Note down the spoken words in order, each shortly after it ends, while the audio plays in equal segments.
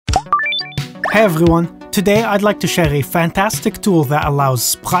Hey everyone, today I'd like to share a fantastic tool that allows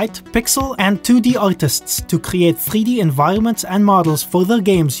sprite, pixel, and 2D artists to create 3D environments and models for their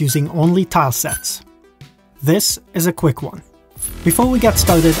games using only tile sets. This is a quick one. Before we get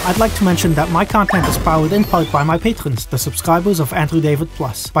started, I'd like to mention that my content is powered in part by my patrons, the subscribers of Andrew David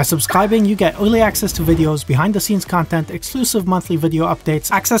Plus. By subscribing, you get early access to videos, behind-the-scenes content, exclusive monthly video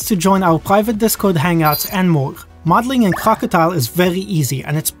updates, access to join our private Discord hangouts, and more. Modeling in Crocotile is very easy,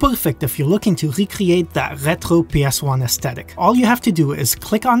 and it's perfect if you're looking to recreate that retro PS1 aesthetic. All you have to do is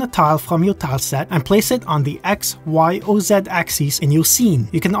click on a tile from your tile set and place it on the X, Y, or Z axes in your scene.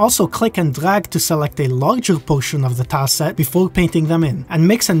 You can also click and drag to select a larger portion of the tile set before painting them in, and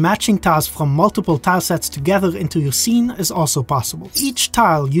mix and matching tiles from multiple tile sets together into your scene is also possible. Each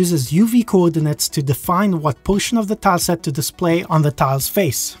tile uses UV coordinates to define what portion of the tile set to display on the tile's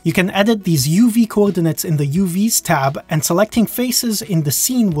face. You can edit these UV coordinates in the UVs tab, and selecting faces in the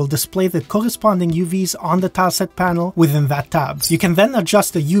scene will display the corresponding UVs on the tileset panel within that tab. You can then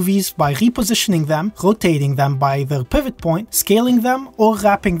adjust the UVs by repositioning them, rotating them by their pivot point, scaling them, or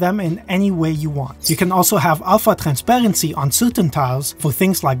wrapping them in any way you want. You can also have alpha transparency on certain tiles for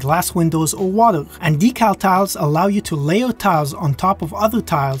things like glass windows or water, and decal tiles allow you to layer tiles on top of other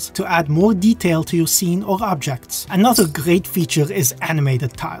tiles to add more detail to your scene or objects. Another great feature is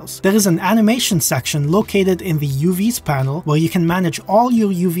animated tiles. There is an animation section located in the UVs panel where you can manage all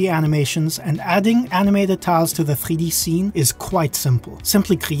your UV animations, and adding animated tiles to the 3D scene is quite simple.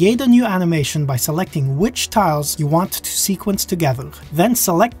 Simply create a new animation by selecting which tiles you want to sequence together. Then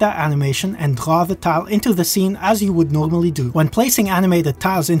select that animation and draw the tile into the scene as you would normally do. When placing animated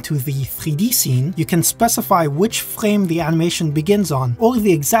tiles into the 3D scene, you can specify which frame the animation begins on, or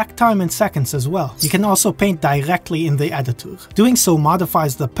the exact time in seconds as well. You can also paint directly in the editor. Doing so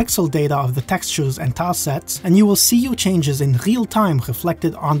modifies the pixel data of the textures and tile sets, and you will see your changes in real time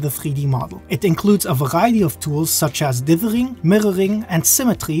reflected on the 3D model. It includes a variety of tools such as dithering, mirroring, and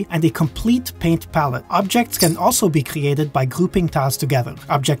symmetry, and a complete paint palette. Objects can also be created by grouping tiles together.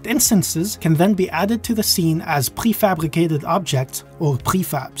 Object instances can then be added to the scene as prefabricated objects or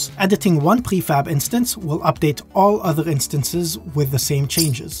prefabs. Editing one prefab instance will update all other instances with the same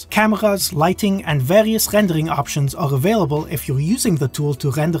changes. Cameras, lighting, and various rendering options are available if you're using the tool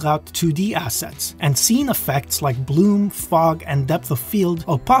to render out 2D assets, and scene effects like bloom, fog, and depth of field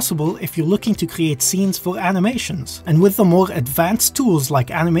are possible if you're looking to create scenes for animations. And with the more advanced tools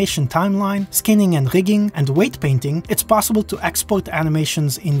like animation timeline, skinning and rigging, and weight painting, it's possible to export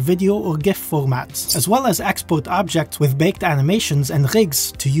animations in video or GIF formats, as well as export objects with baked animations and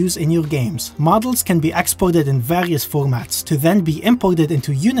rigs to use in your games. Models can be exported in various formats to then be imported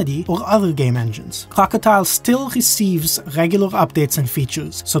into Unity or other game engines. Crocotile still receives regular updates and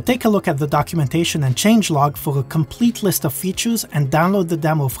features, so take a look at the documentation and changelog for a complete list of features, and download the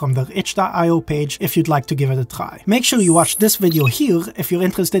demo from their itch.io page if you'd like to give it a try. Make sure you watch this video here if you're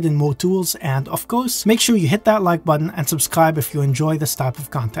interested in more tools, and of course, make sure you hit that like button and subscribe if you enjoy this type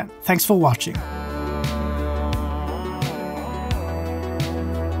of content. Thanks for watching.